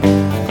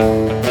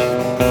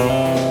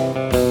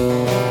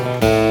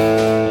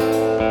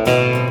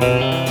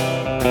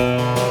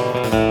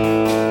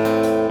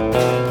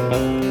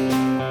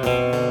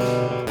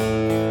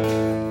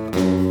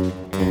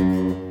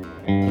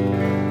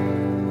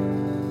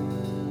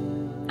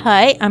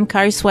Hi, I'm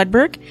Kari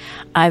Swedberg.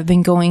 I've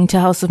been going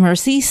to House of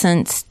Mercy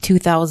since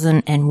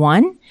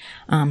 2001.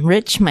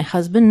 Rich, my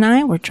husband, and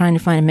I were trying to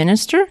find a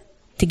minister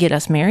to get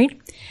us married,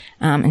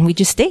 and we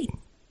just stayed.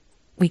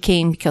 We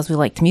came because we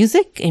liked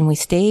music, and we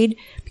stayed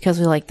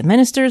because we liked the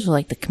ministers, we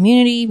liked the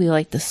community, we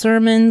liked the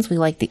sermons, we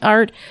liked the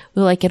art,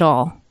 we like it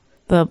all.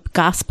 The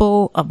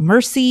gospel of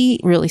mercy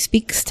really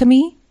speaks to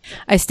me.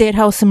 I stay at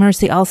House of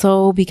Mercy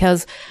also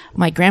because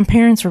my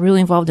grandparents were really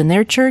involved in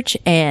their church,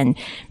 and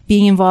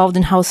being involved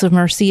in House of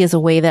Mercy is a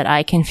way that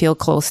I can feel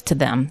close to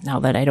them now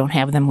that I don't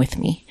have them with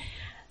me.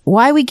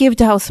 Why we give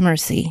to House of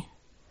Mercy?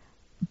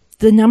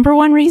 The number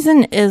one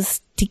reason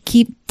is to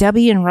keep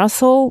Debbie and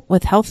Russell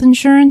with health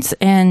insurance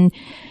and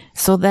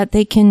so that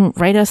they can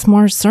write us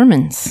more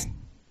sermons.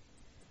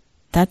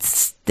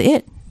 That's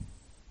it.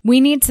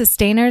 We need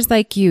sustainers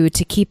like you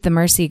to keep the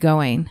mercy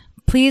going.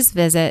 Please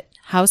visit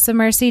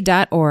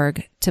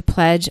houseofmercy.org to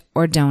pledge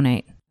or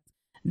donate.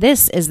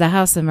 This is the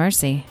House of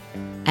Mercy,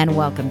 and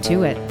welcome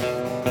to it.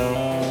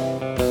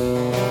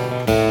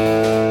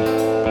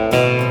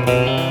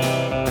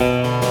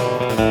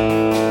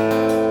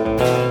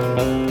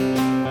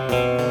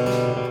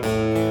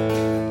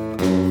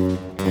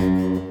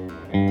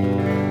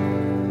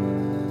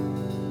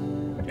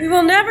 We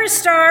will never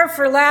starve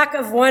for lack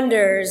of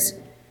wonders,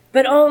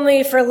 but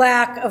only for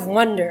lack of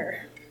wonder.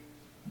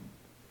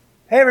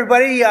 Hey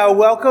everybody,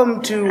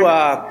 welcome to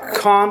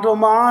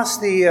Candlemas,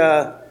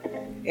 the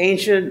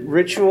ancient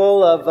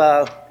ritual of,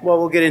 well,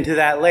 we'll get into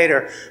that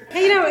later.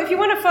 Hey, if you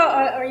want to follow,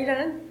 are you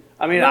done?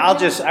 I mean,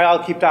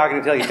 I'll keep talking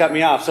until you cut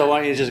me off, so why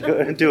don't you just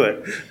go do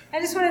it? I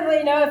just wanted to let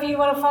you know, if you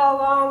want to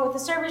follow along with the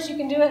service, you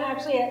can do it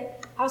actually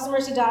at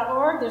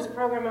houseofmercy.org. There's a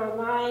program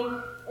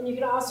online, and you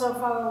can also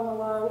follow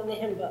along in the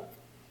hymn book.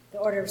 The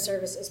order of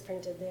service is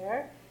printed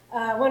there.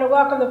 I want to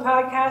welcome the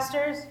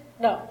podcasters.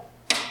 No.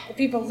 The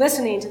people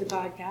listening to the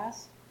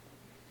podcast,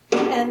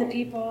 and the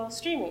people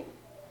streaming.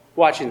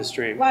 Watching the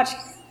stream. Watching.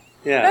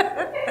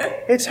 Yeah.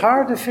 It's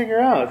hard to figure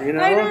out, I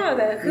know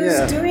that. Who's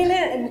doing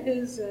it and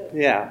who's...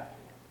 Yeah.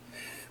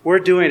 We're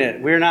doing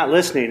it. We're not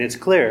listening. It's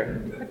clear.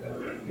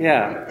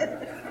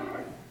 Yeah.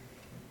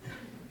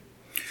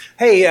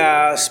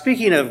 Hey,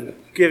 speaking of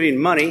giving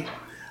money,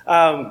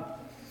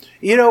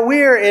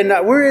 we're in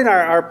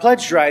our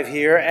pledge drive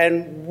here,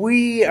 and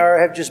we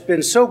have just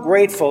been so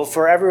grateful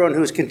for everyone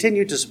who's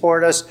continued to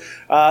support us,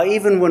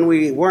 even when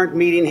we weren't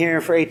meeting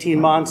here for 18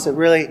 months. It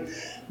really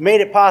made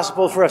it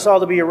possible for us all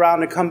to be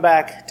around and come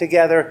back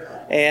together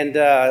and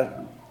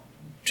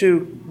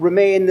to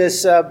remain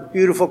this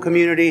beautiful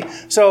community.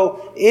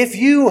 So if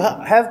you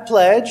have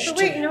pledged... But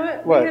wait, you know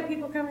what? What? We have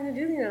people coming to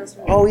do the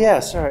announcement. Oh,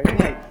 yeah, sorry.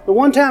 The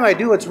one time I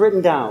do, it's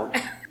written down.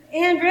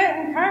 And Brett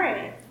and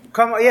Kari.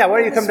 Why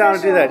don't you come down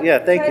and do that? Yeah,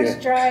 thank you.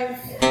 Pledge drive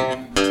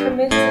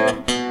committee.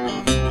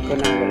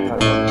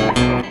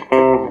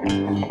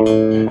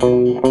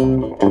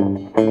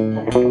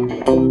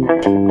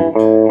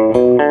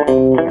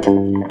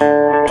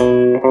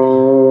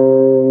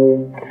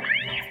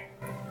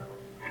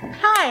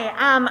 Hi,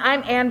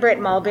 I'm Ann Britt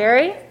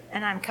Mulberry,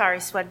 And I'm Kari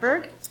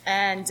Swedberg.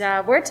 and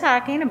we're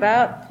talking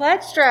about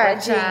pledge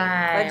drive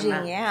time.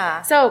 Pledging,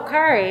 yeah. So,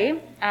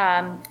 Kari,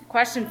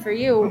 question for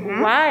you.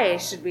 Why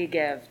should we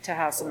give to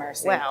House of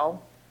Mercy?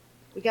 Well,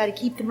 we got to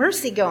keep the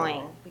mercy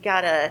going. We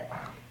got to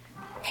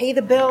pay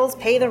the bills,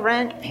 pay the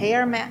rent, pay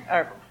our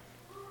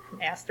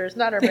masters,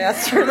 not our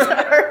masters,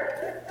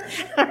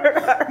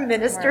 our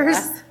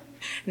ministers,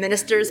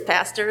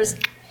 pastors.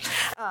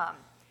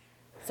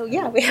 So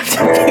yeah, we have to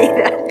pay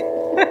that.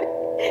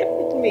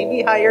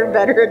 Maybe hire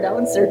better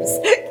announcers.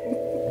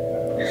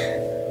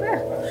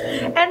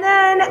 And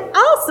then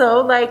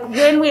also,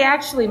 when we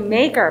actually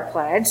make our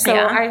pledge, so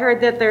Yeah. I heard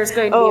that there's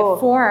going to be a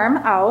form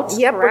out.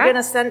 Yep, correct? we're going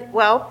to send,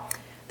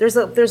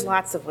 there's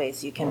lots of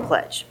ways you can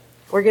pledge.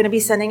 We're going to be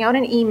sending out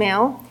an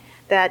email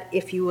that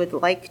if you would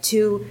like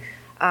to,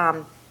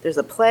 there's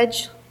a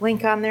pledge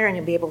link on there, and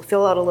you'll be able to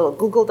fill out a little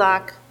Google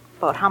Doc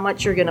about how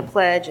much you're going to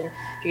pledge, and if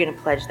you're going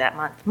to pledge that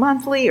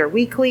monthly or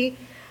weekly.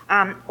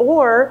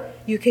 Or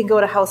you can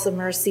go to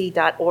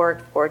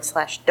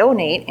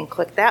houseofmercy.org/donate and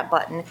click that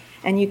button,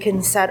 and you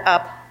can set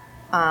up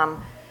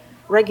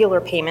regular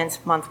payments,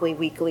 monthly,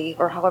 weekly,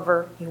 or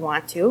however you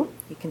want to.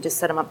 You can just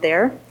set them up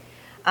there.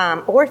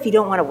 Or if you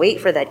don't want to wait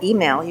for that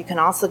email, you can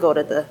also go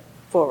to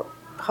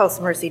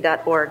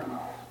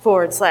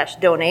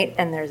houseofmercy.org/donate,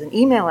 and there's an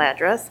email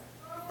address,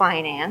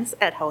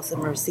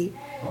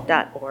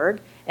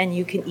 finance@houseofmercy.org, and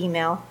you can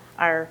email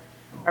our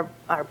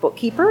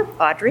bookkeeper,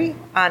 Audrey,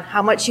 on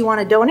how much you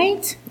want to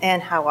donate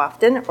and how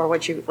often, or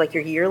what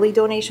your yearly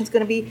donation is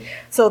going to be.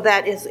 So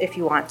that is if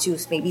you want to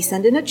maybe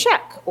send in a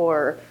check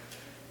or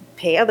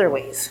pay other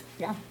ways.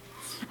 Yeah.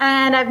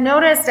 And I've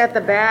noticed at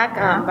the back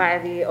by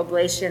the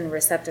oblation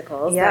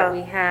receptacles that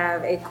we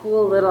have a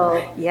cool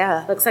little,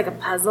 looks like a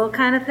puzzle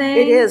kind of thing.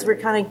 It is. We're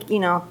kind of,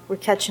 we're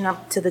catching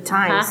up to the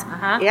times.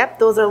 Yep,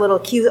 those are little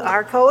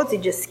QR codes. You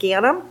just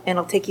scan them, and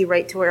it'll take you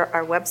right to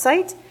our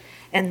website.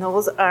 And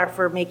those are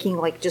for making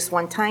just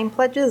one-time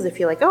pledges. If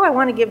you're like, I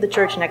want to give the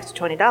church an extra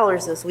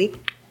 $20 this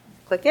week,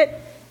 click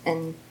it,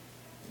 and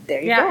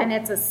There you Yeah, go. and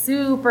it's a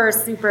super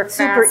fast,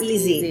 Super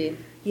easy.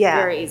 Yeah.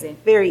 Very easy.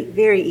 Very,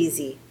 very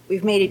easy.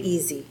 We've made it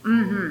easy.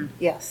 Mm-hmm.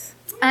 Yes.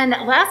 And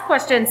last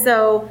question.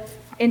 So,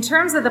 in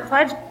terms of the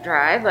pledge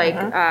drive, like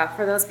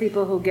for those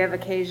people who give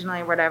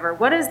occasionally, or whatever,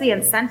 what is the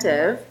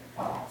incentive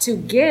to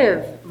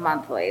give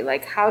monthly?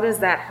 Like, how does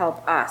that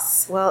help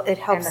us? Well, it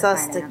helps the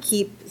us to finance.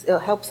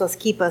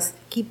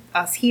 keep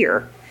us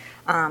here.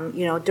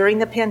 During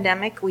the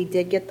pandemic, we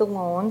did get the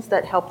loans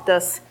that helped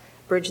us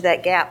bridge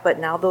that gap, but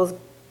now those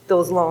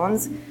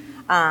loans,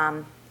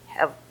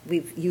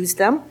 we've used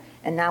them,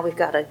 and now we've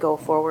got to go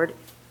forward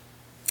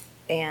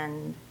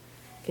and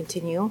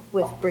continue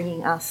with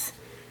bringing us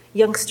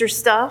youngster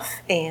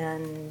stuff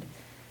and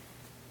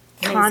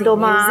Amazing condo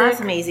moms, music.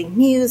 amazing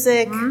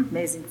music,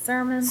 Amazing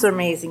sermons. some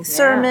amazing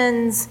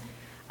sermons.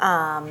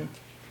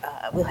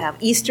 We'll have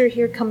Easter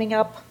here coming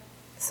up,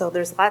 so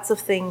there's lots of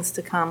things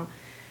to come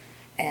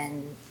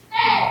and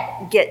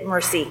get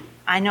mercy.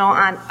 I know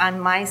on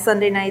my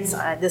Sunday nights,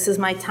 this is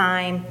my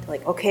time.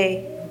 Like,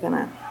 okay, I'm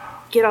gonna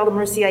get all the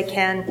mercy I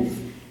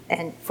can,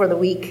 and for the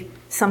week,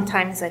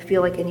 sometimes I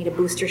feel like I need a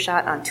booster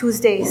shot on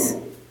Tuesdays,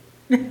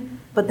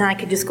 but then I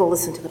could just go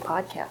listen to the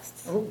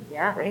podcasts. Oh,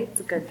 yeah, Right? It's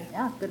a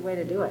good way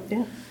to do it.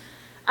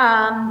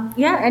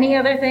 Yeah. Any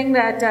other thing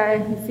that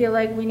you feel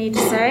like we need to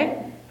say?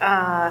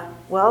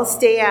 Well,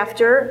 stay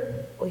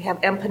after. We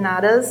have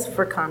empanadas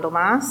for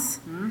Condomas.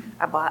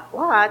 I bought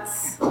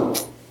lots.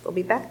 They'll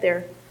be back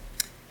there.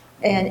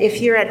 And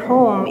if you're at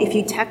home, if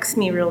you text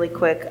me really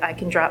quick, I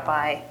can drop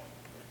by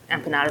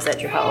empanadas at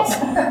your house.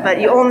 But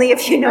only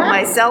if you know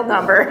my cell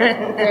number.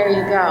 There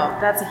you go.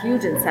 That's a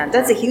huge incentive.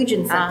 That's a huge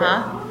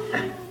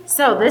incentive.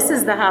 So this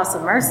is the House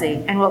of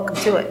Mercy. And welcome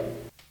to it.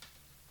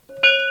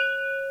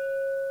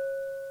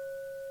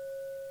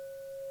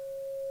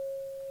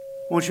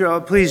 Won't you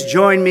all please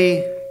join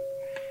me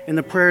in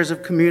the prayers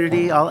of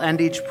community? I'll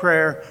end each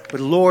prayer with,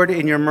 Lord,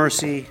 in your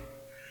mercy.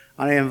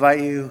 I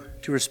invite you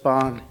to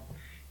respond.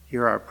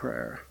 Hear our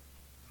prayer.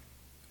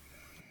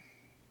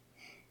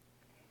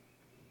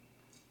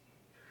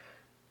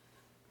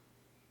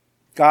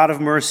 God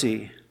of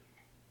mercy,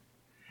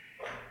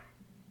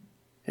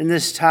 in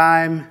this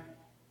time,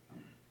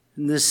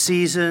 in this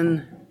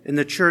season, in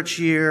the church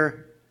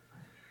year,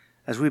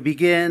 as we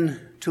begin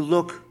to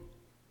look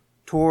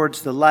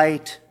towards the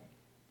light,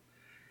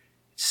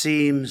 it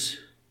seems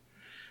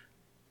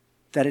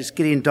that it's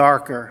getting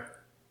darker.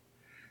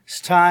 It's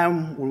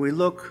time when we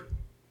look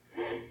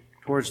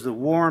towards the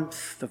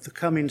warmth of the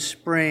coming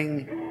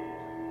spring,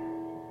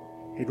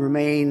 it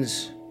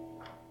remains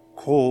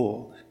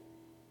cold.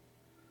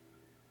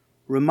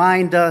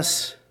 Remind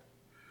us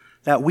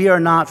that we are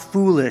not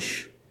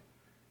foolish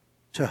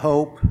to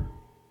hope.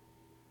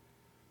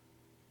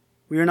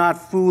 We are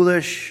not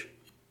foolish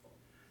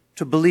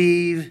to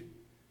believe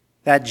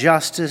that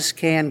justice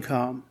can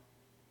come,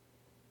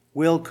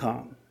 will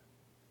come.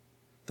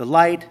 The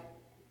light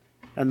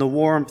and the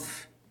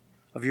warmth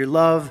of your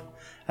love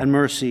and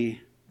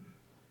mercy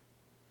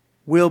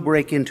will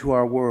break into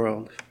our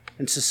world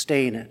and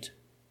sustain it.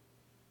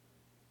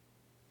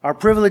 Our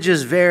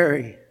privileges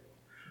vary,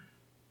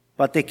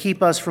 but they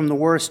keep us from the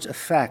worst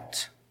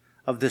effect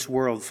of this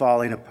world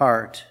falling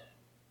apart.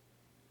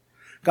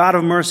 God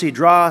of mercy,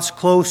 draw us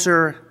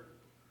closer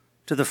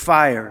to the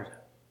fire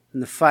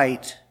and the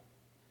fight,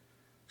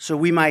 so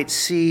we might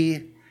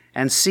see,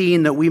 and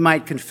seeing that we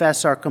might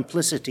confess our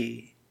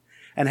complicity,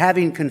 and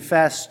having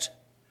confessed,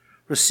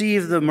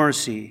 receive the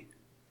mercy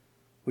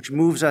which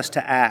moves us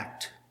to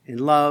act in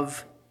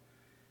love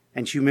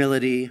and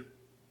humility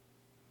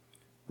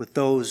with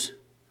those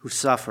who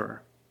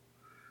suffer.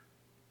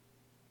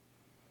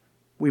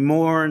 We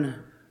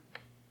mourn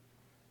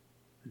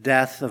the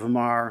death of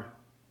Amar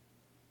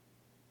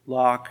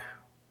Locke.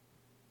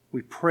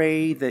 We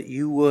pray that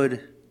you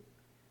would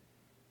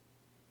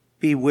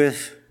be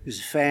with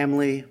his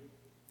family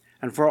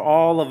and for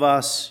all of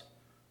us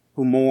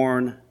who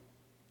mourn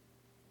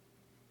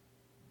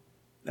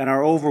and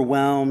are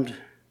overwhelmed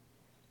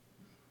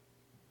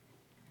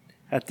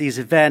at these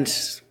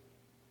events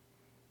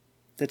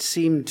that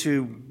seem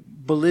to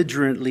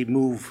belligerently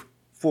move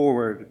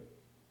forward.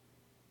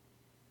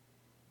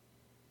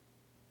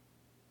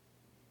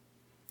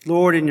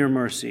 Lord, in your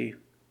mercy,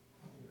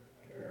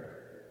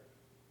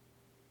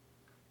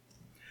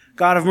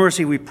 God of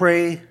mercy, we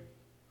pray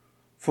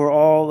for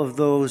all of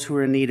those who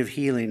are in need of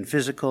healing,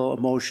 physical,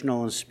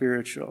 emotional, and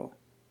spiritual.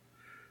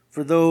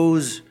 For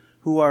those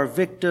who are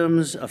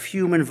victims of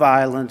human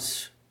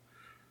violence,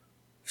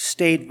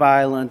 state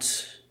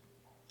violence,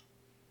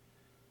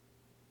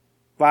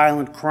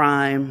 violent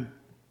crime.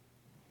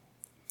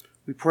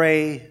 We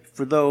pray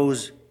for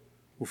those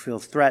who feel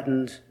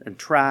threatened and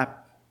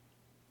trapped.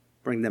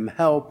 Bring them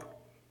help,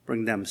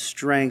 bring them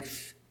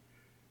strength,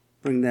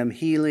 bring them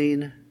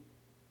healing.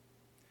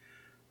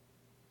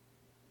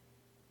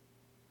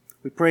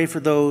 We pray for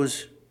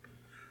those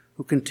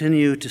who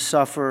continue to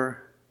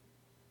suffer,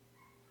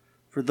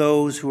 for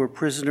those who are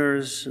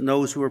prisoners and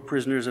those who are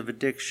prisoners of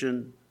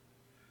addiction,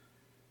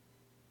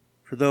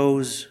 for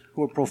those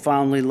who are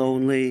profoundly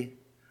lonely,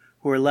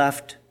 who are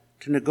left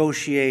to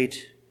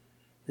negotiate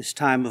this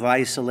time of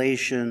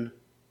isolation,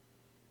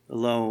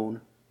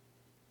 alone.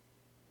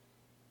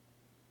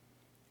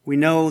 We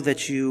know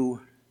that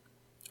you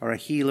are a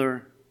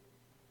healer.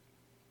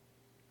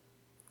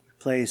 We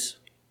place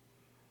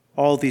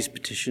all these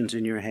petitions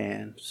in your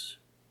hands.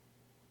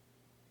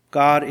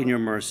 God, in your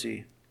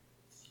mercy.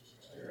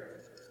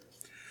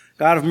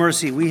 God of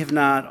mercy, we have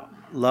not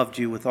loved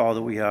you with all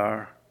that we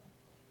are.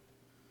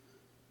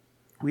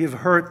 We have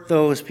hurt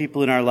those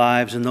people in our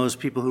lives and those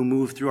people who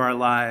move through our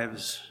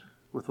lives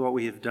with what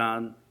we have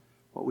done,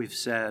 what we've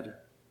said,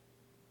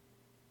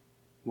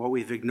 what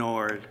we've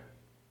ignored.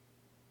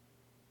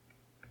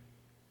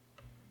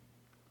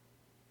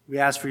 We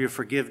ask for your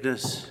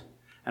forgiveness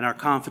and are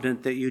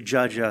confident that you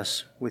judge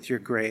us with your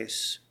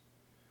grace.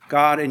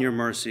 God, in your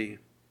mercy.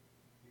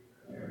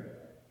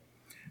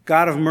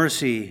 God of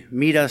mercy,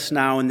 meet us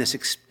now in this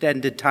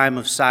extended time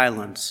of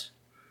silence.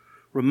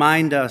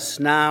 Remind us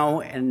now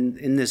and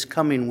in this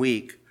coming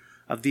week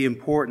of the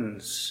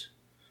importance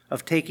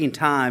of taking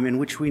time in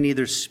which we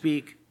neither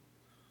speak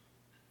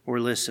or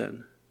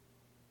listen,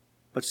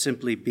 but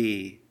simply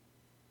be.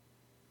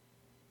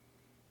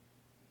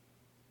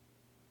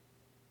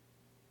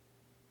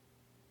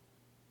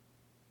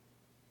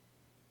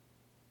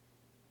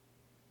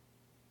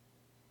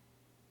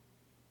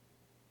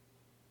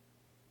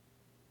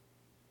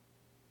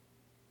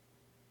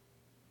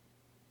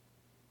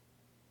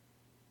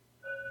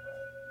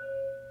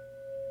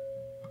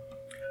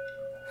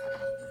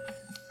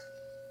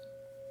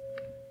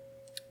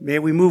 May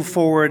we move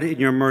forward in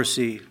your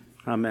mercy.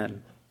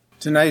 Amen.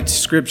 Tonight's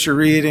scripture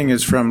reading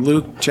is from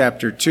Luke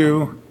chapter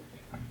 2,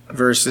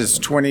 verses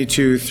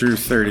 22 through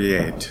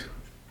 38.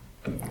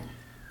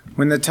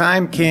 When the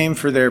time came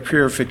for their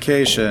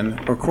purification,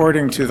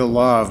 according to the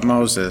law of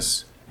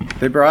Moses,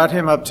 they brought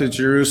him up to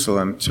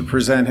Jerusalem to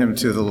present him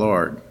to the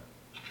Lord.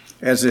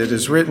 As it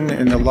is written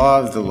in the law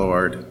of the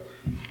Lord,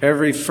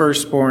 every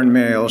firstborn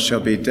male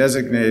shall be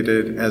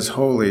designated as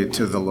holy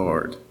to the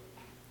Lord.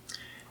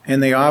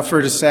 And they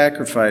offered a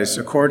sacrifice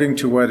according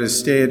to what is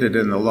stated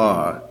in the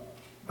law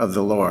of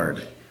the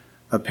Lord,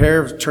 a pair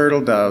of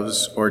turtle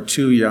doves or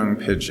 2 young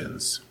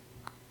pigeons.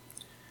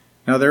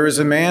 Now there was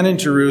a man in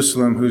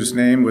Jerusalem whose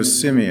name was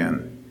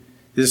Simeon.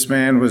 This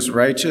man was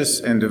righteous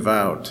and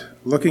devout,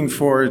 looking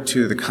forward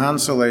to the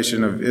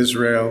consolation of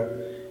Israel,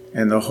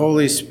 and the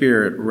Holy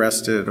Spirit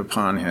rested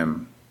upon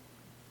him.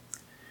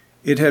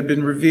 It had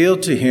been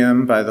revealed to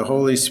him by the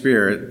Holy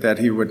Spirit that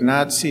he would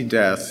not see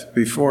death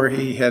before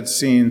he had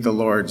seen the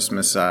Lord's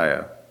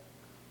Messiah.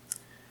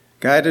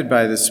 Guided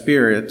by the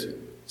Spirit,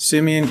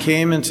 Simeon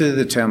came into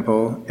the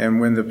temple, and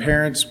when the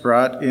parents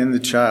brought in the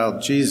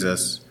child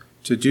Jesus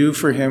to do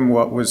for him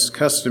what was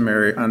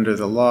customary under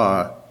the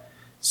law,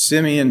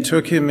 Simeon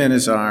took him in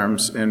his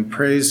arms and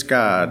praised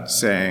God,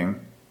 saying,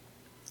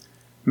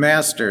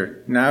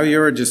 "Master, now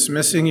you are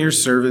dismissing your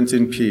servant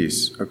in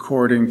peace,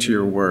 according to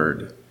your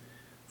word.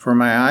 For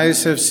my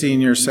eyes have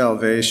seen your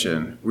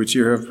salvation, which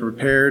you have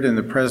prepared in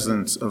the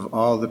presence of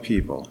all the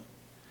people,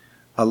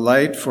 a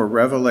light for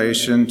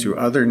revelation to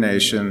other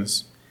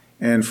nations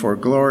and for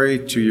glory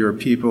to your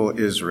people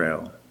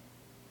Israel."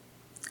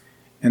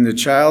 And the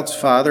child's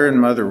father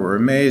and mother were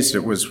amazed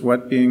at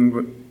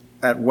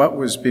what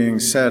was being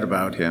said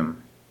about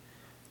him.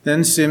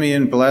 Then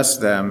Simeon blessed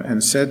them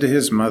and said to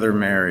his mother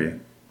Mary,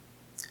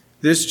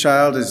 "This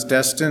child is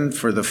destined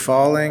for the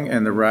falling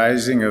and the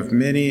rising of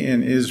many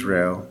in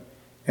Israel,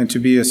 and to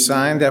be a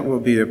sign that will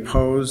be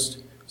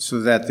opposed,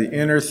 so that the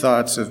inner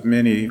thoughts of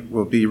many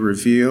will be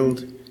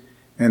revealed,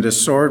 and a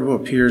sword will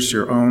pierce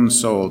your own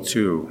soul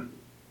too."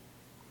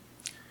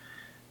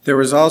 There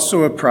was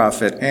also a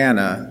prophet,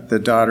 Anna, the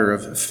daughter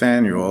of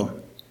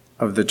Phanuel,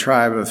 of the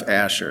tribe of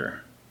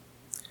Asher.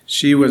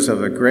 She was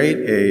of a great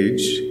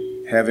age,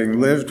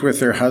 having lived with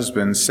her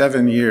husband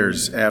 7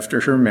 years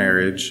after her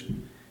marriage,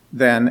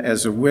 then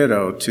as a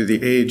widow to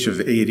the age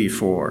of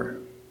 84.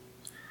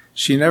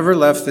 She never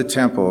left the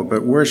temple,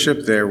 but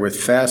worshiped there with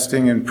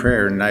fasting and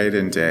prayer night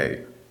and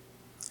day.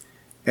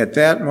 At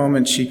that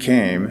moment she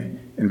came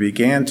and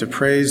began to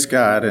praise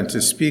God and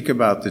to speak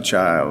about the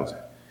child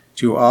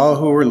to all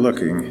who were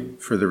looking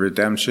for the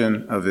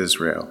redemption of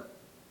Israel.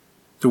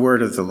 The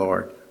word of the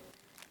Lord.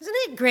 Isn't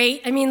it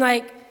great? I mean,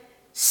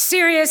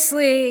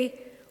 seriously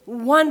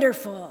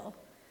wonderful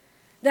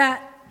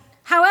that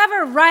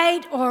however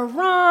right or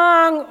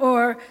wrong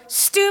or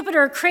stupid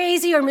or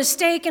crazy or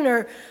mistaken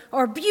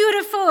or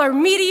beautiful or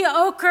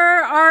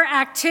mediocre our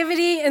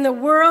activity in the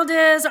world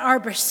is, our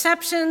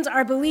perceptions,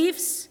 our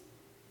beliefs,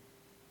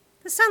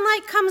 the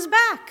sunlight comes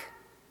back.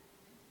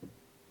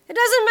 It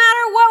doesn't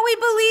matter what we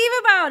believe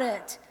about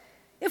it.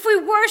 If we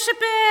worship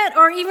it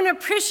or even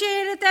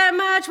appreciate it that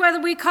much, whether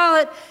we call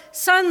it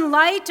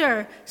sunlight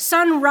or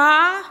sun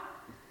Ra,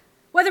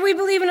 whether we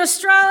believe in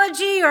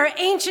astrology or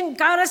ancient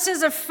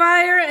goddesses of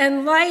fire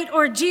and light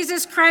or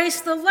Jesus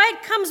Christ, the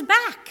light comes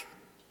back.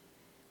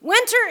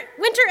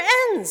 Winter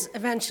ends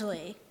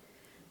eventually.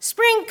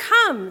 Spring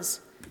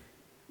comes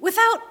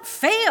without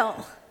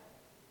fail.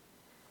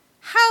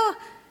 How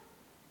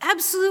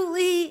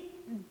absolutely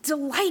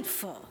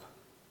delightful.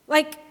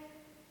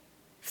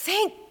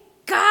 Thank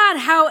God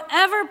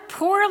however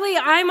poorly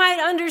I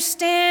might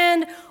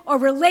understand or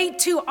relate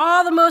to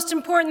all the most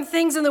important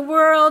things in the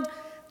world,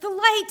 the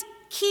light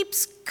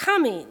keeps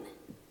coming.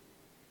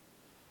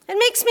 It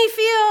makes me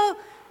feel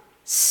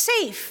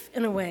safe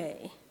in a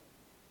way.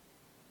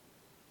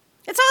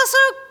 It's also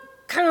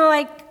kind of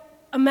like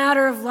a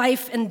matter of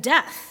life and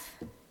death.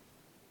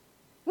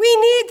 We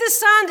need the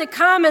sun to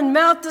come and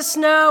melt the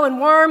snow and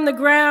warm the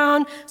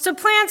ground so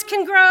plants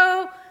can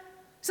grow,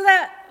 so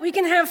that we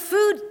can have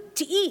food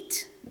to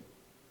eat,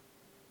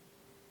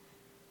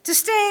 to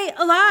stay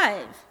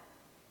alive.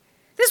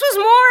 This was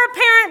more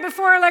apparent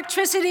before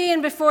electricity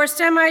and before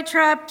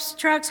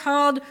semi-trucks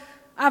hauled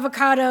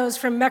avocados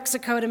from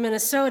Mexico to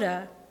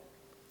Minnesota.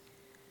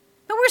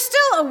 But we're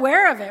still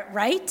aware of it,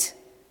 right?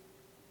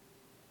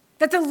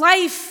 That the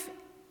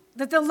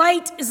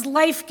light is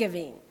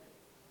life-giving,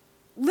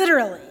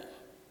 literally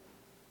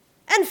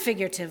and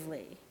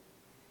figuratively.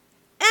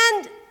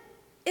 And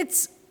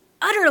it's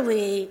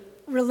utterly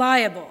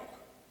reliable.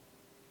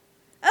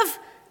 Of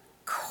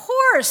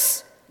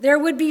course, there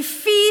would be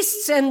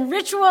feasts and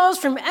rituals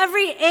from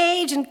every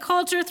age and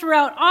culture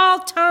throughout all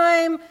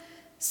time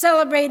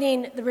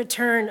celebrating the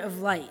return of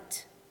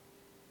light.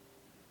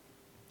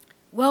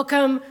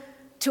 Welcome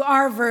to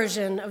our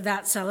version of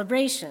that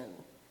celebration,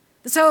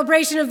 the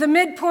celebration of the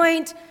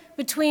midpoint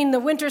between the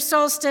winter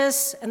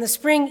solstice and the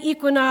spring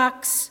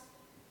equinox,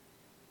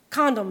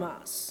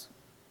 Candlemas.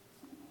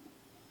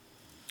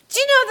 Do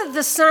you know that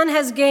the sun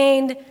has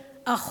gained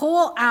a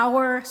whole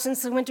hour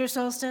since the winter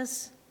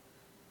solstice?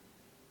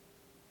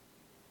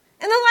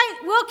 And the light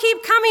will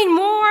keep coming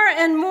more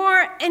and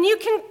more, and you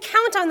can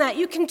count on that.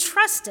 You can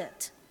trust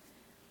it.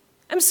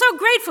 I'm so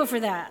grateful for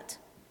that.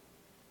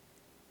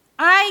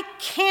 I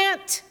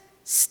can't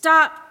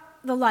stop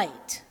the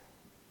light,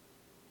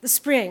 the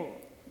spring.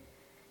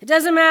 It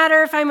doesn't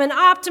matter if I'm an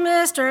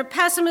optimist or a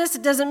pessimist.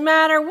 It doesn't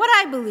matter what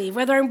I believe,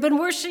 whether I've been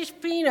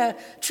worshiping a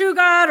true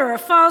God or a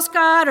false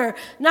God or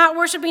not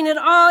worshiping at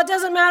all. It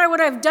doesn't matter what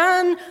I've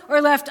done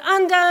or left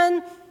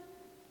undone.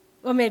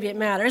 Well, maybe it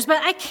matters,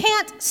 but I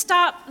can't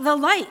stop the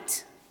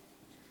light.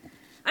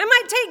 I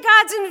might take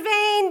God's in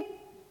vain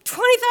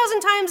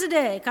 20,000 times a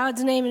day,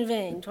 God's name in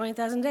vain,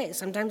 20,000 days.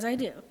 Sometimes I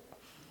do.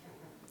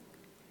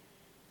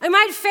 I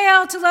might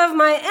fail to love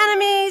my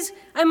enemies.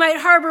 I might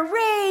harbor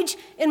rage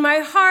in my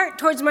heart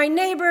towards my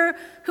neighbor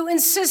who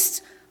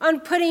insists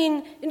on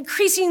putting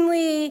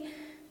increasingly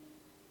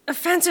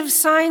offensive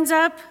signs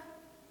up.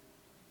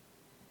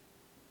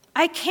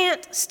 I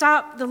can't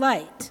stop the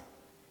light.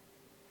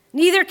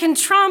 Neither can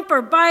Trump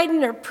or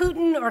Biden or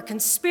Putin or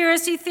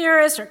conspiracy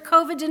theorists or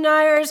COVID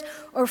deniers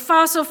or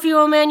fossil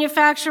fuel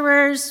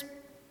manufacturers.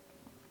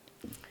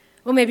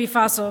 Well, maybe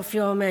fossil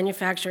fuel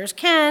manufacturers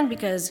can,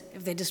 because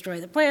if they destroy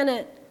the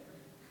planet.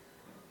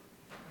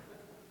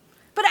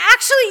 But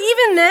actually,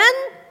 even then,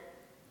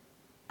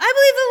 I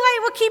believe the light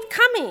will keep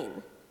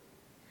coming.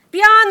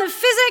 Beyond the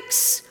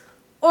physics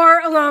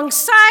or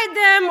alongside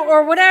them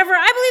or whatever,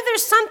 I believe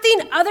there's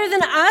something other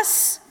than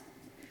us,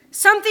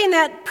 something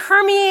that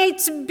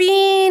permeates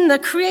being, the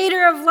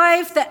creator of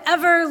life, the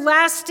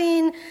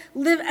everlasting,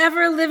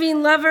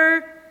 ever-living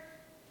lover,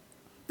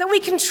 that we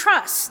can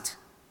trust.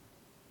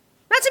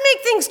 Not to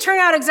make things turn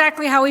out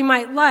exactly how we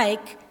might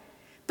like,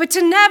 but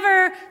to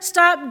never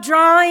stop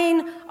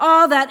drawing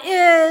all that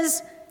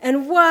is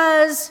and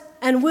was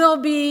and will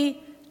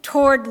be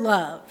toward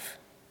love,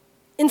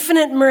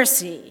 infinite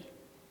mercy.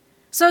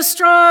 So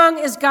strong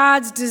is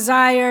God's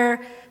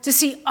desire to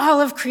see all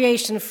of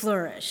creation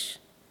flourish.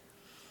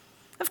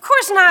 Of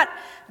course, not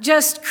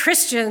just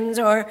Christians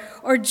or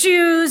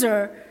Jews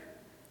or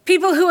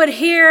people who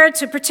adhere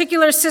to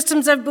particular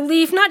systems of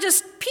belief, not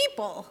just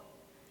people,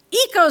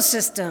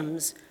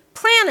 ecosystems,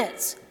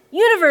 planets,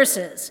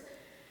 universes.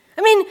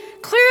 I mean,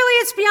 clearly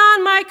it's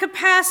beyond my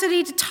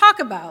capacity to talk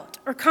about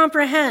or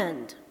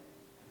comprehend.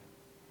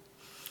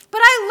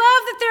 But I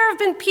love that there have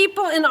been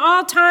people in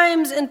all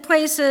times and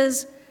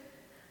places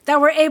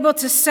that were able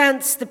to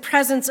sense the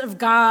presence of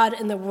God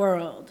in the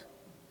world,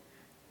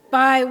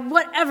 by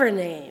whatever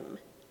name,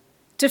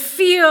 to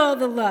feel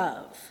the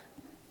love.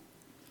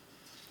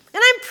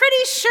 And I'm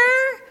pretty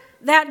sure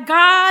that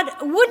God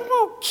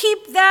wouldn't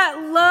keep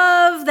that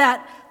love,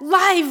 that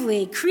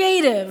lively,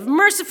 creative,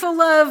 merciful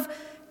love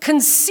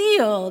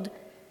concealed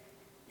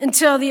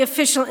until the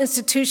official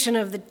institution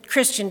of the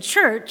Christian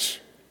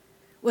church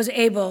was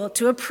able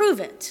to approve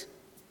it,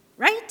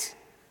 right?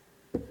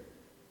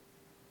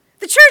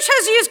 The church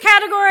has used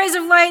categories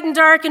of light and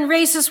dark in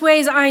racist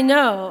ways, I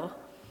know.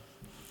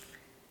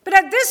 But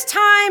at this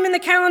time in the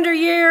calendar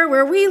year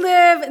where we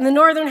live in the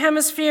Northern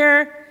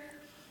Hemisphere,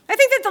 I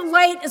think that the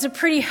light is a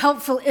pretty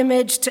helpful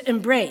image to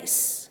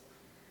embrace.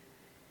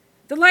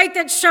 The light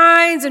that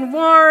shines and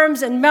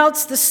warms and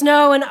melts the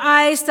snow and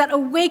ice, that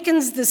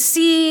awakens the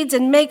seeds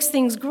and makes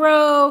things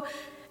grow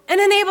and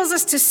enables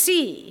us to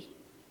see.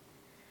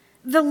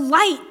 The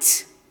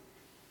light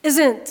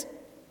isn't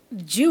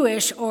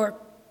Jewish or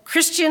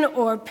Christian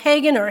or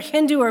pagan or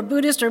Hindu or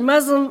Buddhist or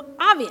Muslim,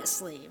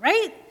 obviously,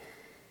 right?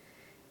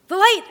 The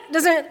light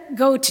doesn't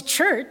go to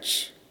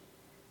church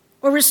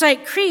or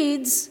recite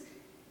creeds.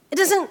 It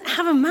doesn't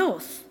have a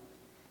mouth.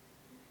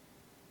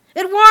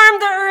 It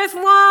warmed the earth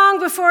long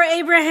before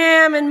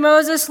Abraham and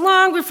Moses,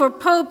 long before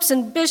popes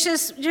and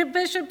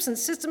bishops and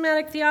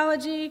systematic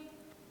theology.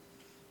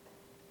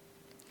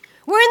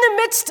 We're in the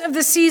midst of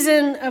the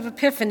season of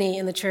Epiphany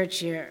in the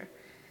church year,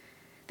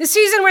 the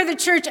season where the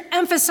church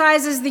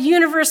emphasizes the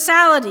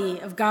universality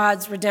of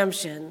God's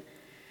redemption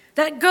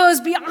that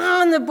goes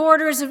beyond the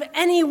borders of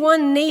any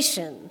one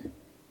nation,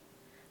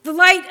 the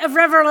light of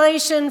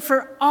revelation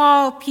for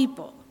all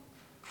people.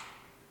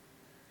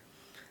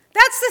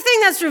 That's the thing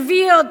that's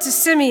revealed to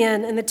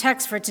Simeon in the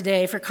text for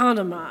today, for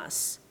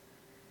Candlemas.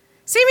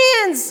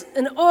 Simeon's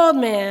an old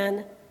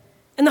man,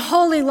 and the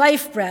holy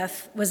life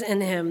breath was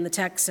in him, the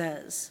text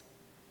says.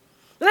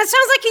 And it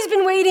sounds like he's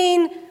been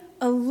waiting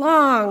a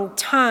long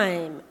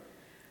time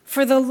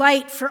for the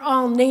light for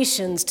all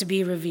nations to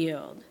be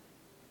revealed.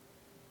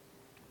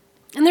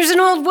 And there's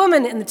an old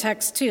woman in the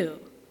text, too.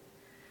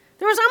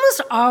 There was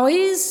almost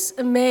always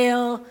a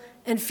male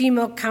and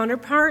female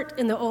counterpart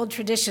in the old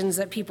traditions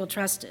that people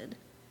trusted.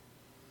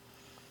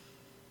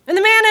 And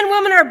the man and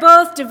woman are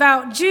both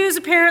devout Jews,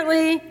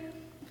 apparently.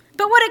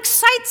 But what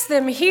excites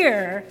them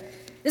here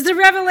is the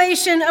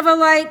revelation of a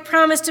light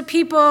promised to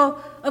people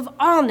of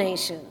all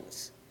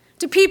nations,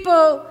 to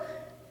people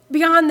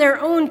beyond their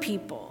own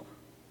people.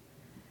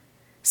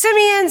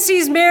 Simeon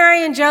sees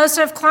Mary and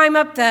Joseph climb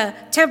up the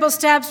temple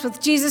steps with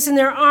Jesus in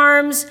their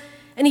arms,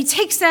 and he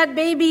takes that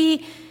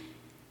baby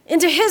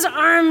into his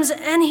arms,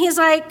 and he's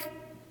like,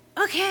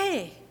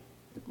 okay,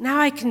 now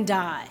I can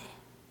die,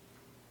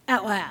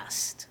 at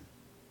last.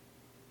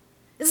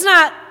 It's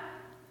not,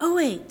 oh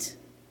wait,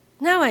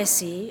 now I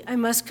see I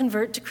must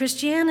convert to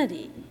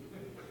Christianity.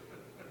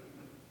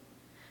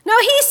 No,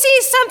 he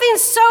sees something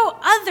so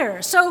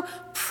other, so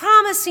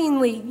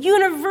promisingly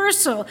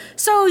universal,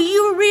 so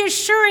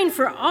reassuring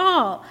for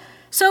all,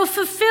 so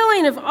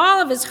fulfilling of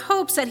all of his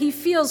hopes that he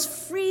feels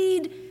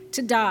freed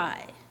to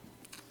die.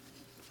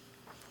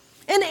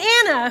 And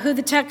Anna, who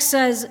the text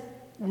says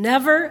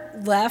never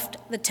left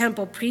the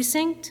temple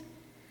precinct,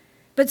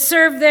 but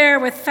served there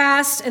with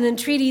fasts and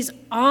entreaties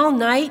all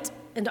night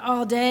and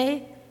all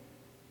day,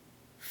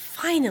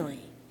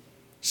 finally,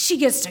 she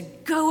gets to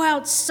go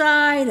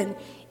outside and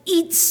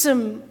eat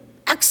some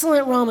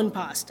excellent Roman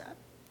pasta.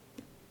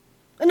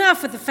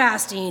 Enough with the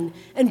fasting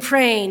and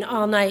praying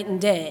all night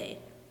and day.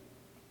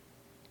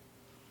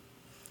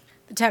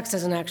 The text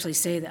doesn't actually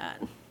say that.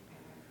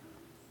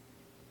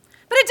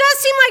 But it does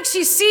seem like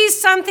she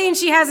sees something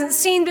she hasn't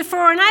seen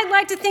before, and I'd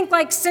like to think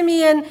like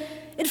Simeon,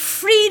 it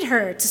freed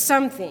her to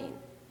something.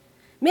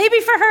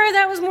 Maybe for her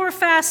that was more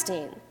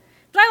fasting,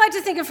 but I like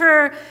to think of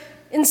her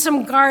in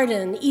some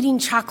garden eating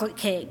chocolate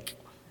cake.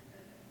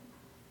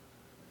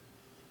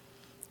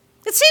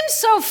 It seems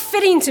so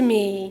fitting to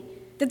me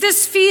that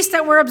this feast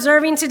that we're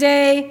observing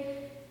today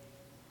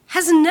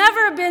has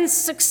never been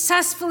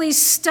successfully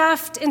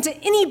stuffed into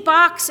any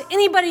box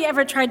anybody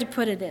ever tried to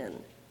put it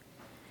in.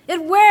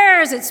 It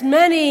wears its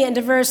many and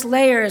diverse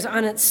layers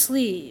on its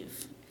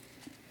sleeve.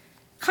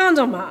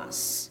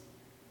 Candlemas,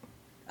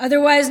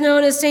 otherwise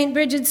known as St.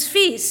 Bridget's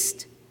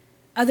Feast,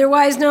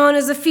 otherwise known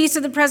as the Feast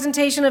of the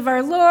Presentation of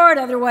our Lord,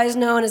 otherwise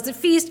known as the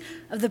Feast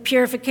of the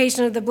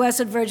Purification of the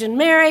Blessed Virgin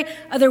Mary,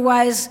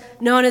 otherwise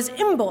known as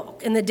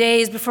Imbolc in the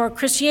days before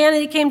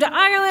Christianity came to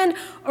Ireland,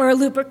 or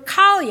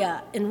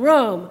Lupercalia in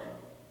Rome,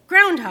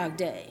 Groundhog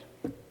Day.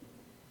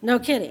 No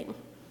kidding.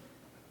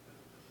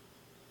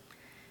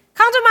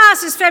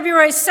 Candlemas is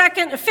February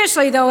 2nd,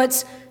 officially, though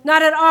it's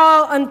not at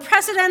all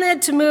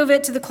unprecedented to move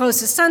it to the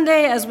closest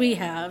Sunday, as we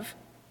have.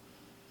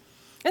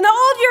 And the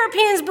old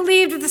Europeans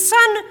believed if the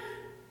sun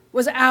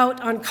was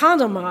out on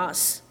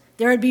Candlemas,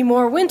 there would be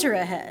more winter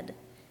ahead.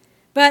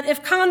 But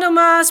if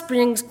Candlemas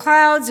brings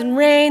clouds and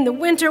rain, the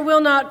winter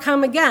will not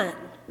come again.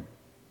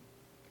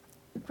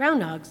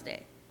 Groundhog's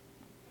Day.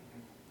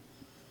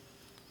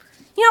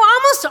 You know,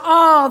 almost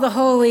all the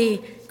holy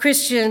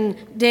Christian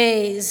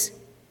days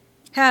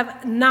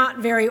have not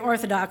very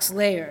orthodox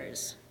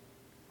layers.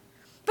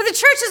 But the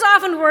church has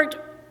often worked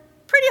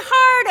pretty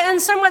hard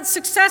and somewhat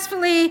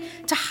successfully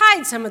to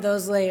hide some of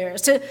those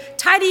layers, to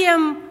tidy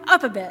them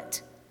up a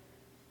bit.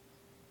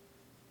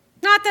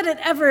 Not that it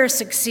ever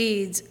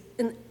succeeds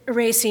in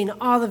erasing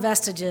all the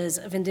vestiges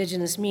of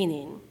indigenous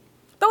meaning.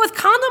 But with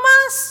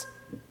Candlemas,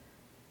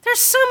 there's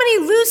so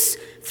many loose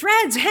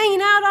threads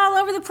hanging out all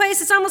over the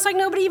place, it's almost like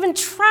nobody even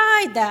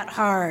tried that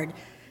hard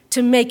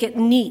to make it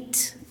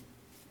neat.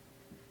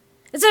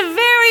 It's a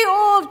very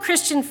old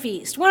Christian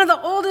feast, one of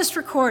the oldest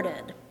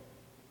recorded.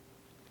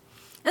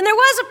 And there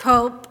was a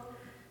pope,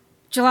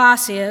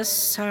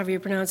 Gelasius, however you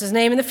pronounce his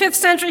name, in the 5th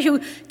century who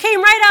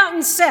came right out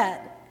and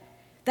said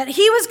that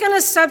he was going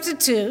to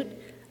substitute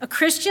a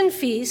Christian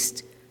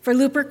feast for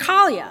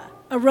Lupercalia,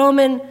 a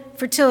Roman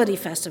fertility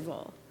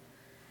festival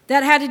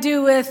that had to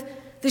do with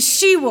the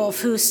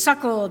she-wolf who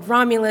suckled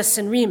Romulus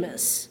and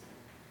Remus,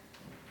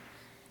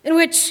 in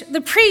which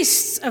the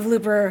priests of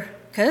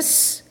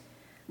Lupercus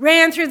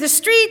ran through the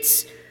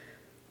streets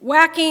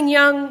whacking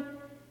young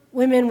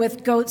women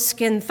with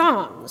goatskin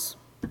thongs,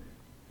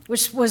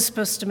 which was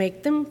supposed to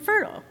make them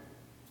fertile.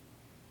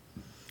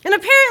 And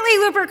apparently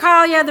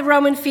Lupercalia, the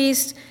Roman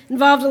feast,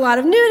 involved a lot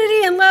of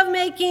nudity and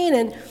lovemaking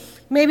and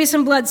maybe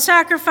some blood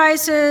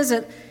sacrifices.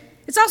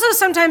 It's also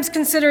sometimes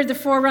considered the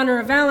forerunner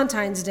of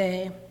Valentine's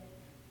Day.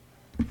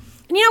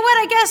 And you know what,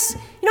 I guess,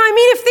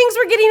 if things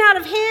were getting out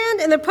of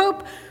hand and the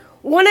Pope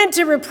wanted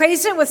to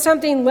replace it with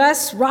something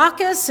less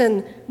raucous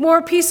and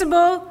more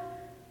peaceable,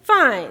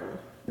 fine.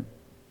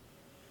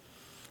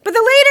 But the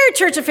later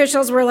church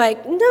officials were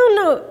like,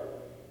 no.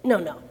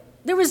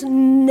 There was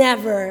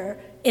never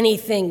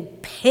anything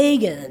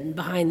pagan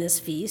behind this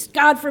feast.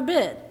 God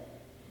forbid.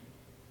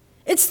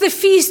 It's the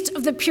feast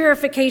of the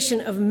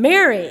purification of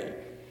Mary.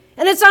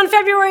 And it's on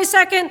February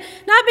 2nd,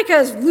 not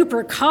because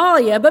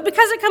Lupercalia, but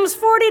because it comes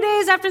 40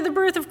 days after the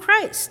birth of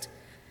Christ.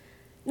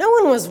 No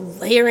one was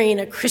layering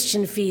a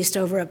Christian feast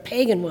over a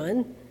pagan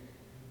one.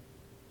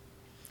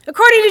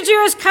 According to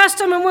Jewish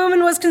custom, a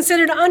woman was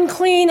considered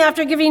unclean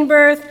after giving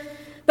birth,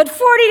 but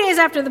 40 days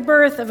after the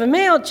birth of a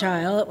male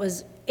child, it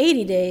was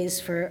 80 days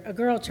for a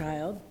girl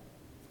child.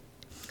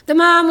 The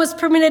mom was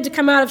permitted to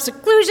come out of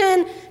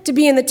seclusion, to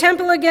be in the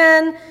temple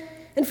again,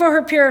 and for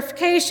her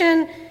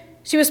purification,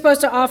 she was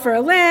supposed to offer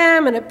a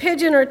lamb and a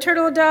pigeon or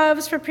turtle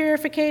doves for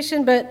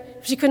purification, but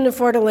if she couldn't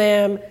afford a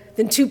lamb,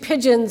 then 2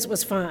 pigeons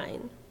was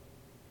fine.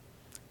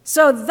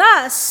 So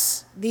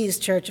thus, these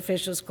church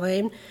officials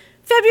claimed,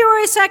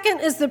 February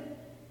 2nd is the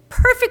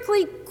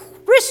perfectly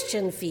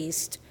Christian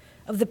feast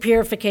of the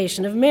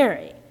purification of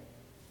Mary.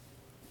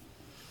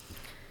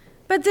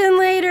 But then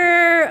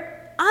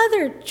later,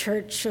 other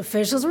church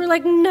officials were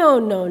like, no,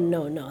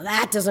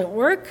 that doesn't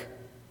work.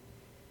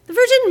 The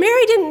Virgin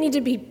Mary didn't need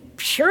to be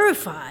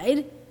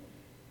purified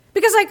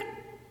because,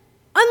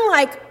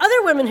 unlike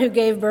other women who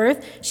gave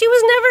birth, she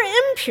was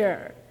never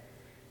impure.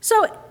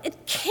 So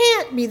it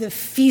can't be the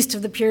feast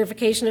of the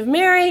purification of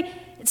Mary.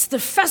 It's the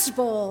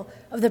festival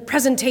of the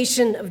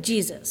presentation of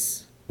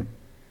Jesus.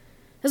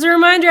 As a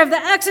reminder of the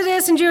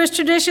Exodus in Jewish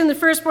tradition, the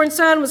firstborn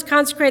son was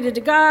consecrated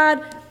to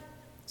God.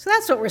 So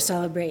that's what we're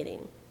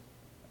celebrating.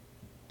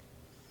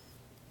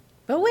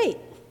 But wait.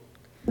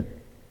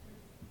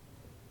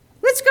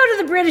 Let's go to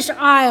the British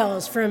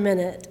Isles for a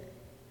minute.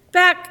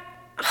 Back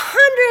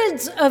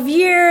hundreds of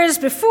years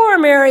before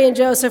Mary and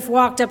Joseph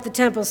walked up the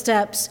temple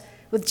steps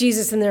with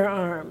Jesus in their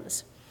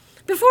arms,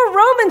 before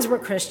Romans were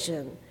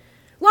Christian,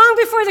 long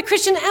before the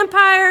Christian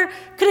empire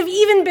could have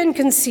even been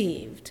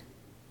conceived,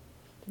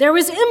 there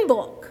was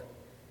Imbolc,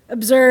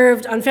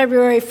 observed on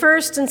February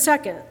 1st and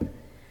 2nd,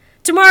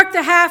 to mark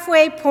the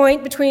halfway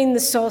point between the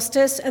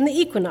solstice and the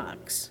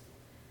equinox,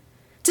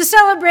 to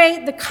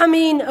celebrate the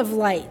coming of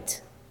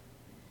light.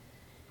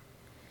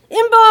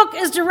 Imbolc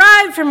is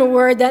derived from a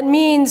word that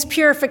means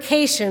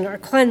purification or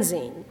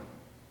cleansing.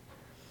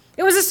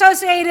 It was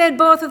associated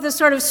both with the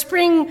sort of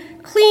spring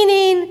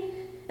cleaning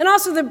and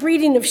also the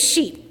breeding of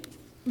sheep,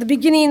 the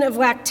beginning of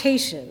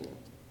lactation.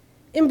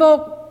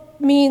 Imbolc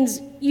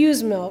means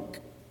ewe's milk.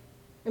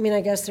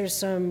 I guess there's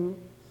some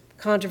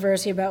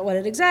controversy about what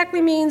it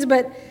exactly means,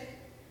 but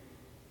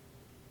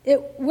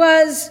it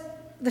was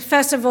the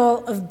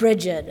festival of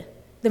Brigid,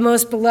 the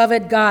most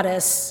beloved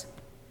goddess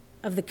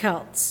of the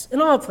Celts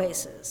in all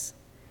places.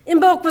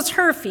 Imbolc was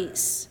her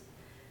feast,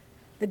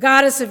 the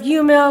goddess of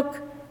ewe milk,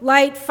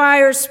 light,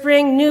 fire,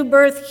 spring, new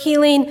birth,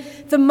 healing,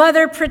 the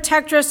mother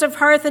protectress of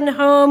hearth and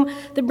home,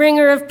 the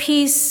bringer of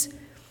peace.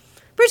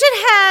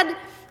 Bridget had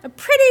a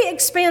pretty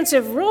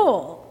expansive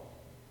role,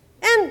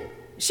 and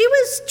she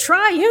was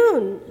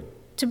triune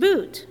to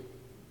boot.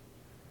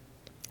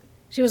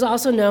 She was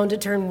also known to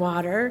turn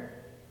water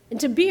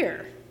into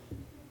beer.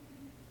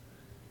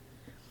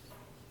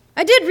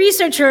 I did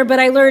research her, but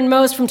I learned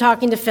most from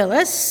talking to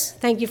Phyllis.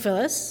 Thank you,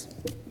 Phyllis.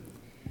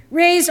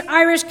 Raised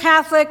Irish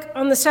Catholic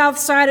on the south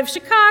side of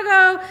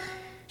Chicago,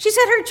 she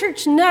said her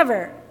church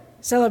never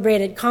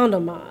celebrated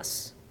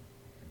Candlemas,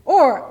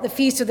 or the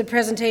Feast of the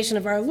Presentation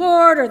of our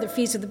Lord, or the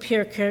Feast of the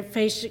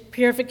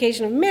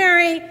Purification of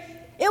Mary.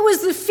 It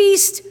was the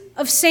Feast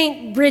of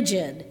St.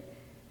 Brigid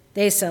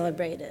they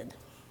celebrated.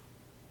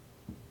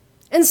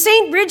 And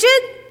St.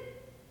 Brigid,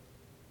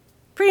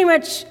 pretty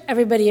much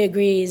everybody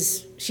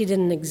agrees she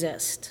didn't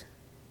exist.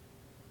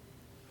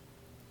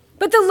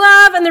 But the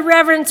love and the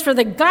reverence for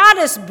the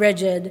goddess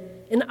Brigid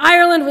in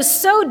Ireland was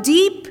so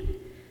deep,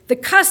 the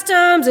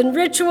customs and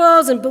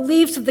rituals and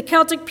beliefs of the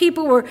Celtic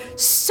people were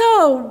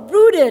so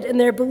rooted in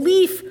their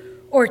belief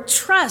or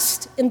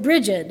trust in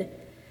Brigid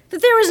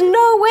that there was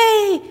no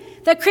way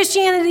that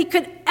Christianity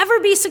could ever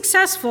be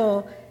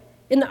successful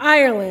in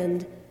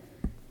Ireland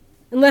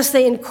unless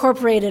they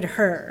incorporated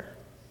her.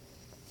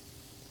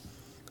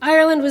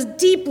 Ireland was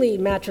deeply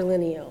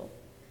matrilineal,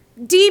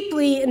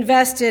 deeply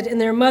invested in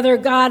their mother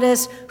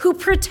goddess who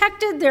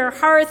protected their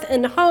hearth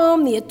and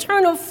home, the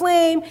eternal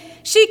flame.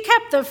 She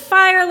kept the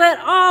fire lit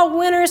all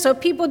winter so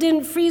people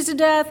didn't freeze to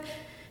death.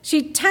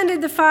 She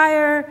tended the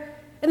fire,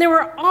 and there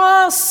were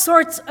all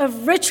sorts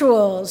of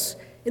rituals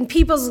in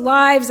people's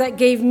lives that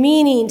gave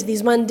meaning to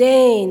these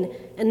mundane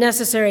and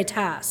necessary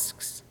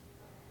tasks.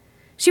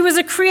 She was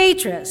a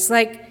creatress,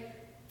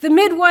 like the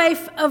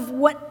midwife of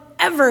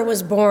whatever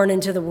was born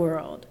into the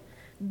world.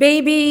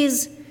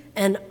 Babies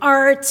and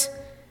art,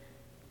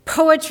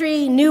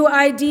 poetry, new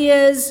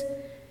ideas.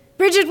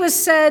 Bridget was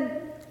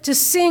said to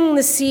sing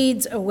the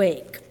seeds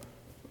awake.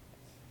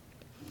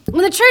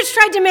 When the church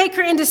tried to make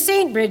her into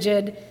Saint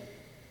Bridget,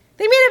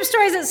 they made up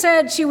stories that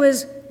said she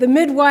was the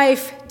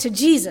midwife to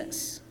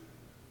Jesus.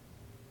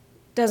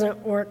 Doesn't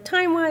work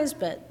time-wise,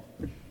 but...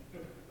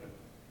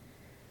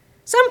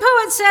 Some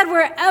poets said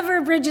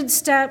wherever Bridget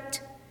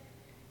stepped,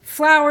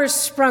 flowers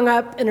sprung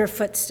up in her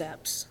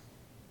footsteps.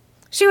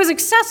 She was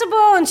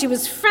accessible, and she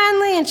was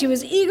friendly, and she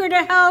was eager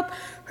to help.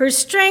 Her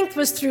strength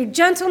was through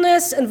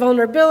gentleness and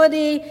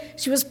vulnerability.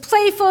 She was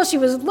playful, she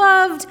was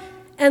loved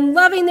and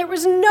loving. There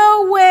was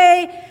no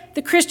way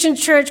the Christian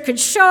church could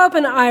show up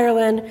in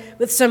Ireland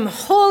with some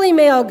holy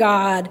male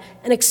god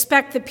and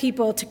expect the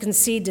people to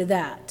concede to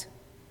that.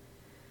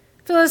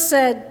 Phyllis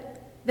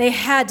said they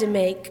had to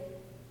make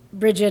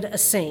Bridget a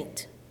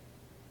saint.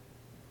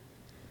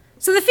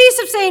 So the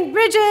Feast of St.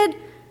 Bridget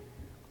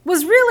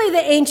was really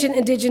the ancient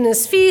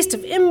indigenous feast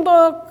of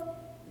Imbolc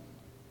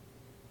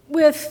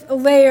with a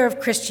layer of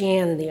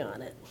Christianity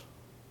on it.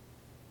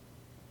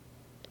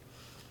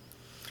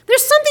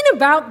 There's something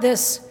about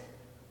this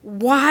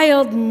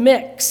wild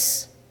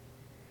mix,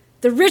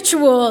 the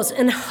rituals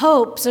and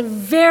hopes of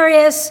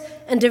various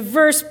and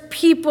diverse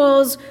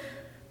peoples,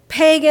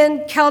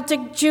 pagan,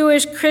 Celtic,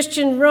 Jewish,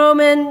 Christian,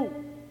 Roman,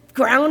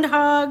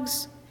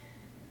 groundhogs.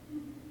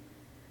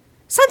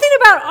 Something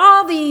about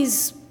all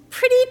these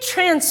pretty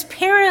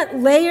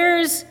transparent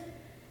layers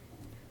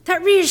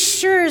that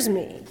reassures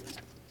me.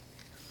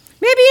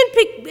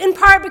 Maybe in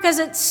part because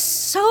it's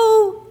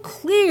so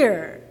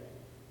clear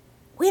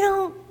we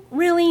don't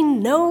really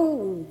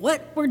know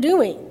what we're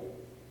doing.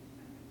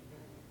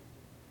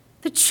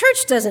 The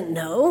church doesn't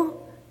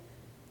know.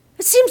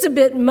 It seems a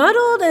bit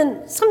muddled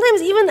and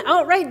sometimes even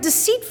outright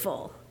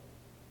deceitful.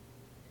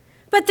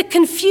 But the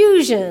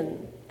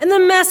confusion and the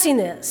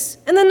messiness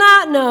and the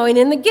not knowing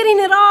and the getting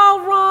it all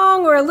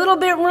wrong or a little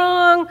bit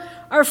wrong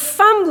are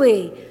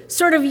fumbly,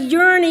 sort of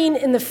yearning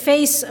in the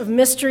face of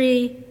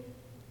mystery,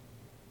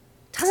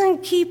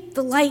 doesn't keep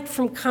the light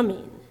from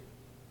coming.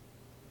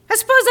 I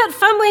suppose that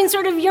fumbling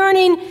sort of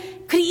yearning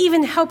could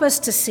even help us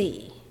to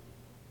see.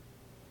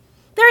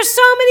 There are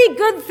so many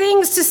good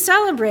things to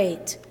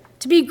celebrate,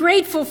 to be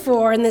grateful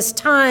for in this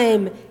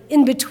time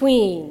in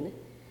between,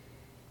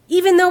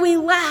 even though we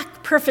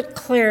lack perfect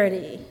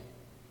clarity.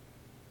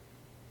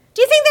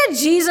 Do you think that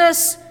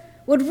Jesus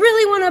would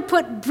really want to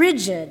put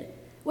Bridget,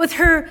 with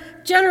her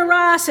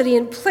generosity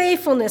and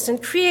playfulness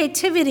and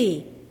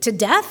creativity, to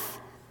death?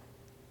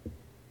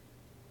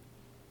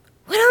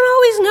 We don't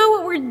always know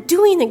what we're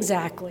doing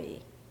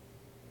exactly,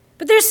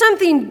 but there's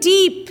something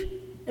deep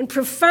and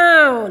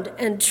profound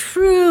and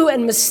true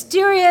and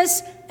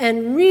mysterious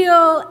and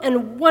real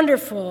and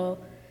wonderful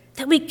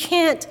that we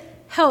can't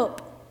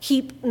help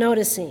keep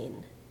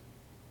noticing.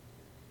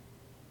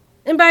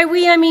 And by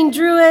we, I mean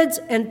druids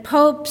and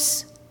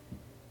popes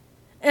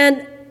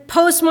and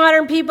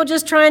postmodern people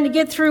just trying to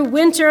get through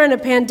winter and a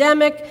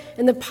pandemic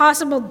and the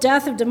possible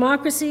death of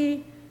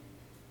democracy.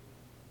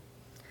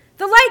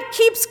 The light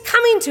keeps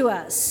coming to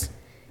us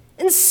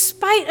in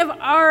spite of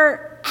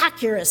our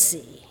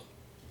accuracy.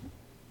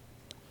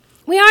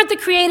 We aren't the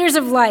creators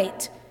of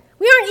light.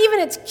 We aren't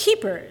even its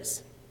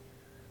keepers.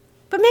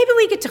 But maybe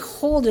we get to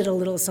hold it a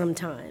little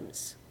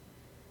sometimes.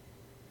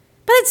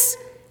 But it's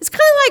kind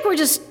of like we're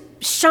just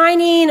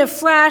shining a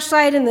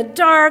flashlight in the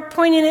dark,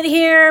 pointing it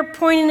here,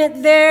 pointing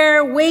it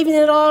there, waving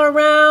it all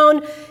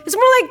around. It's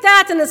more like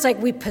that than it's like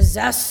we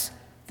possess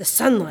the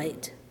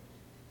sunlight.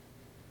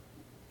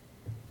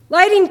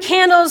 Lighting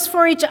candles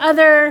for each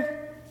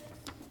other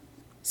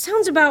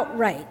sounds about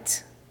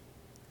right.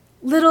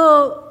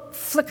 Little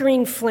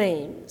flickering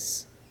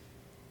flames.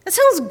 That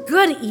sounds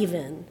good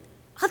even.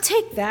 I'll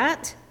take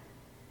that.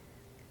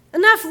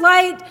 Enough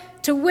light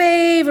to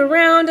wave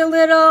around a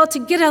little, to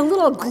get a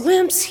little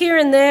glimpse here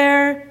and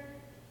there.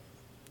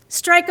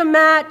 Strike a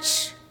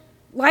match,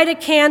 light a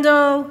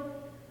candle,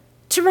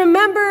 to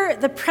remember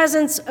the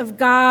presence of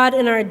God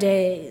in our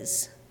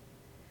days.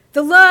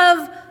 The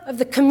love of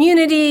the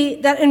community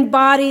that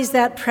embodies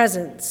that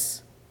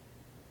presence.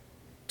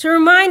 To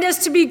remind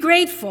us to be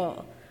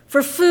grateful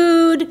for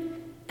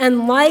food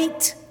and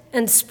light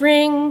and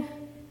spring.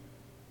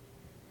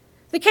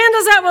 The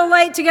candles that we'll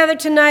light together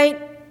tonight,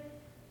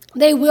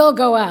 they will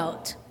go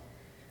out.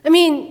 I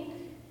mean,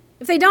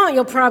 if they don't,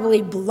 you'll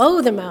probably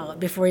blow them out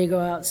before you go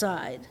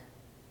outside.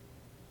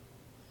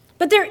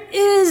 But there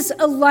is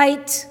a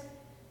light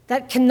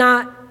that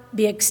cannot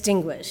be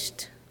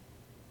extinguished.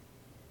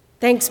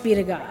 Thanks be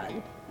to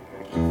God.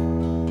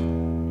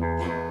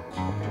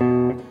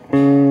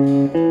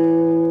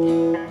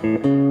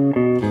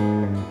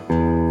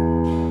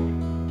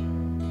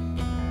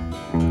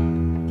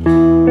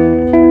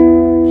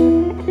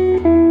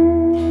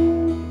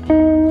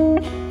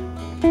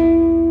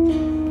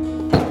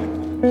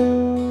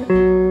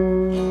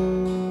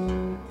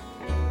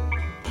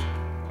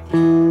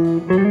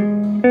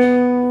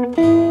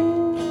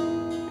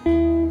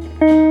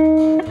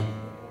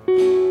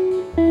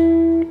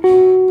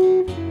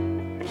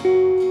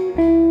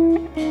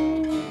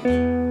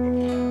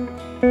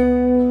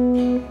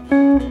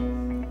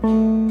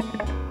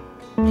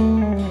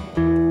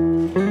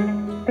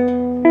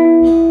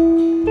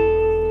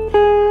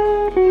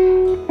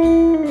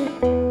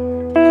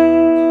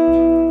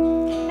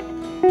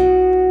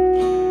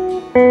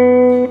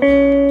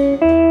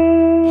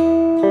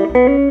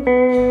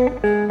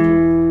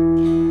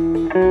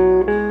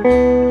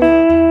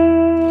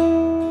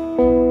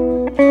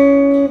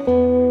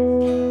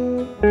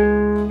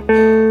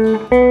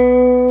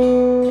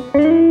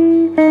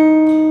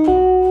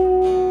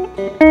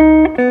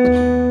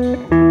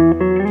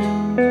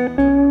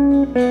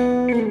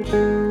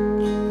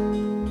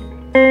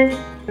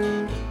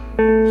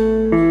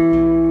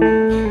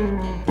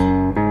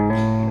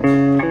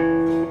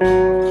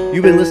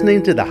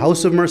 listening to the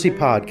House of Mercy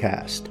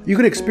podcast. You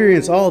can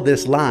experience all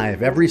this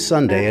live every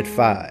Sunday at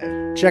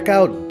 5. Check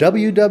out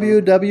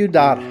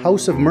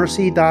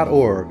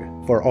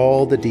www.houseofmercy.org for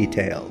all the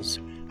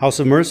details. House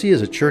of Mercy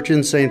is a church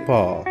in St.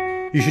 Paul.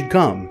 You should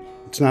come.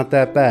 It's not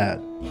that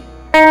bad.